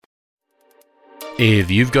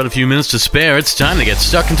If you've got a few minutes to spare, it's time to get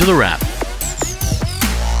stuck into the wrap.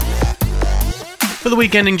 For the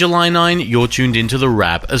week ending July 9, you're tuned into The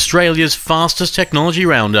Wrap, Australia's fastest technology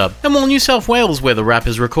roundup. And while New South Wales, where The Wrap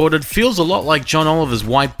is recorded, feels a lot like John Oliver's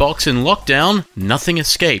white box in lockdown, nothing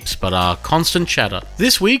escapes but our constant chatter.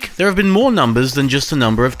 This week, there have been more numbers than just the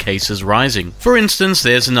number of cases rising. For instance,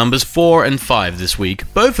 there's the numbers 4 and 5 this week,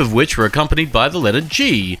 both of which were accompanied by the letter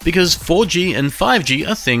G, because 4G and 5G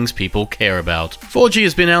are things people care about. 4G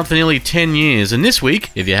has been out for nearly 10 years, and this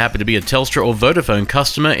week, if you happen to be a Telstra or Vodafone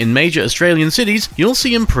customer in major Australian cities, you'll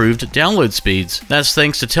see improved download speeds. That's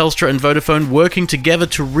thanks to Telstra and Vodafone working together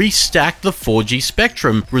to restack the 4G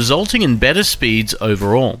spectrum, resulting in better speeds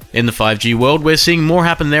overall. In the 5G world, we're seeing more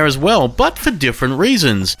happen there as well, but for different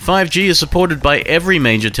reasons. 5G is supported by every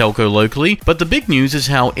major telco locally, but the big news is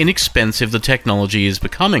how inexpensive the technology is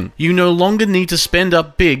becoming. You no longer need to spend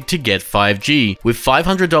up big to get 5G, with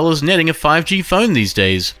 $500 netting a 5G phone these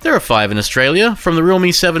days. There are 5 in Australia, from the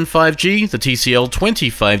Realme 7 5G, the TCL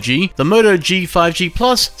 20 5G, the Moto G 5G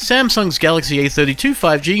Plus, Samsung's Galaxy A32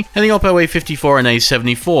 5G, and the Oppo A54 and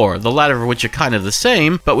A74, the latter of which are kind of the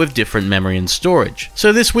same, but with different memory and storage.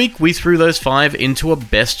 So this week, we threw those 5 into a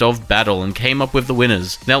best-of battle and came up with the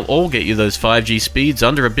winners. They'll all get you those 5G speeds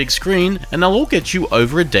under a big screen, and they'll all get you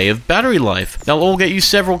over a day of battery life. They'll all get you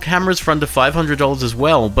several cameras for under $500 as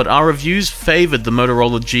well, but our reviews favoured the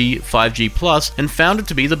Motorola G 5G Plus and found it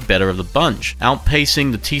to be the better of the bunch,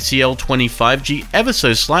 outpacing the TCL 20 5G ever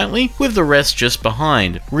so slightly, with the rest just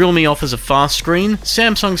behind. Realme offers a fast screen,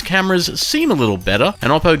 Samsung's cameras seem a little better,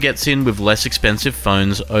 and Oppo gets in with less expensive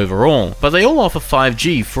phones overall. But they all offer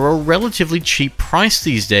 5G for a relatively cheap price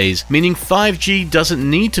these days, meaning 5G doesn't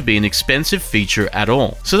need to be an expensive feature at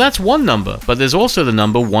all. So that's one number, but there's also the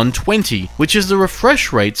number 120, which is the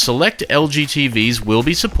refresh rate select LG TVs will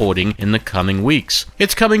be supporting in the coming weeks.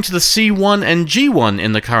 It's coming to the C1 and G1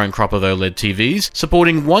 in the current crop of OLED TVs,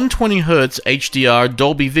 supporting 120Hz HDR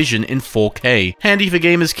Dolby Vision in 4K. Handy for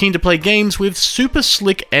gamers keen to play games with super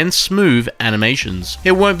slick and smooth animations.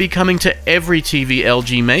 It won't be coming to every TV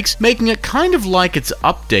LG makes, making it kind of like its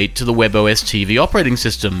update to the WebOS TV operating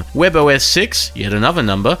system. WebOS 6, yet another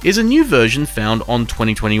number, is a new version found on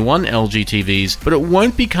 2021 LG TVs, but it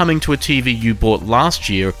won't be coming to a TV you bought last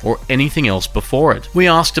year or anything else before it. We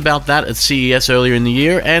asked about that at CES earlier in the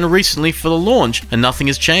year and recently for the launch, and nothing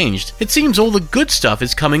has changed. It seems all the good stuff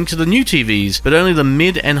is coming to the new TVs, but only the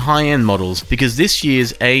mid and high-end models, because this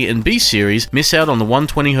year's A and B series miss out on the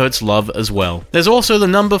 120Hz love as well. There's also the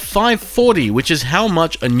number 540, which is how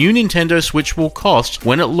much a new Nintendo Switch will cost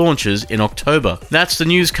when it launches in October. That's the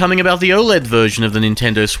news coming about the OLED version of the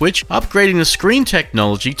Nintendo Switch, upgrading the screen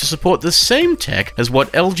technology to support the same tech as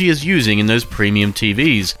what LG is using in those premium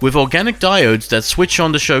TVs, with organic diodes that switch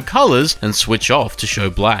on to show colors and switch off to show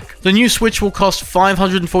black. The new Switch will cost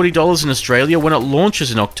 $540 in Australia when it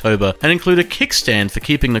launches in October and include a kickstand for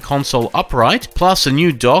keeping the console upright, plus a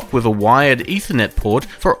new dock with a wired Ethernet port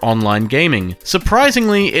for online gaming.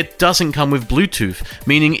 Surprisingly, it doesn't come with Bluetooth,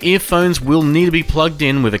 meaning earphones will need to be plugged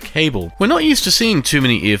in with a cable. We're not used to seeing too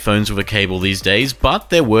many earphones with a cable these days, but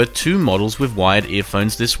there were 2 models with wired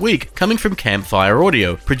earphones this week, coming from Campfire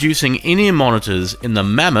Audio, producing in-ear monitors in the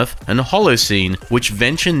Mammoth and Holocene, which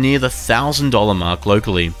venture near the $1,000 mark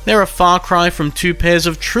locally. They're a far cry from 2 pairs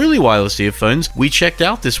of truly wireless earphones we checked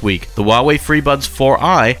out this week, the Huawei FreeBuds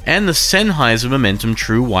 4i and the Sennheiser Momentum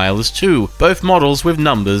True Wireless 2, both models with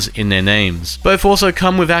numbers in their names. Both also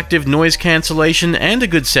come with active noise cancellation and a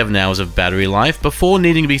good 7 hours of battery life before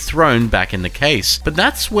needing to be thrown back in the case. But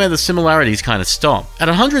that's where the similarities kind of stop. At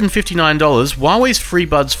 $159, Huawei's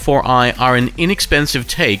FreeBuds 4i are an inexpensive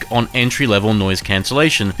take on entry-level noise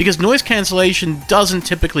cancellation, because noise cancellation doesn't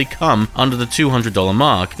typically come under the $200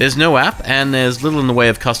 mark. There's no app and there's little in the way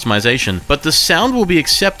of customization, but the sound will be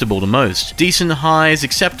acceptable to most. Decent highs,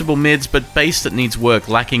 acceptable mids, but bass that needs work,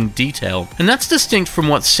 lacking detail. And that's distinct from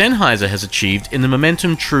what Sennheiser has achieved in the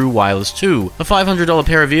Momentum True Wireless 2, a $500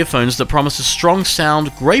 pair of earphones that promises strong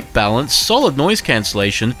sound, great balance, solid noise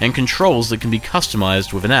cancellation, and controls that can be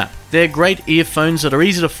customized with an app. They're great earphones that are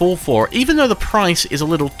easy to fall for, even though the price is a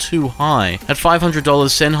little too high. At $500,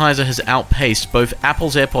 Sennheiser has outpaced both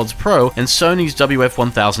Apple's AirPods Pro and Sony's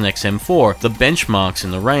WF-1000XM4, the benchmarks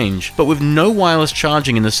in the range. But with no wireless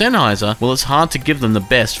charging in the Sennheiser, well, it's hard to give them the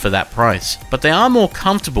best for that price. But they are more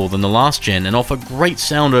comfortable than the last gen and offer great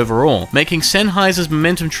sound overall, making Sennheiser's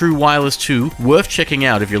Momentum True Wireless 2 worth checking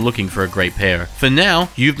out if you're looking for a great pair. For now,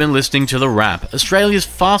 you've been listening to The Wrap, Australia's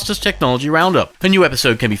fastest technology roundup. A new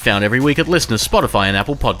episode can be found every week at Listener, Spotify, and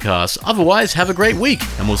Apple Podcasts. Otherwise, have a great week,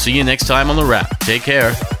 and we'll see you next time on The Wrap. Take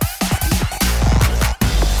care.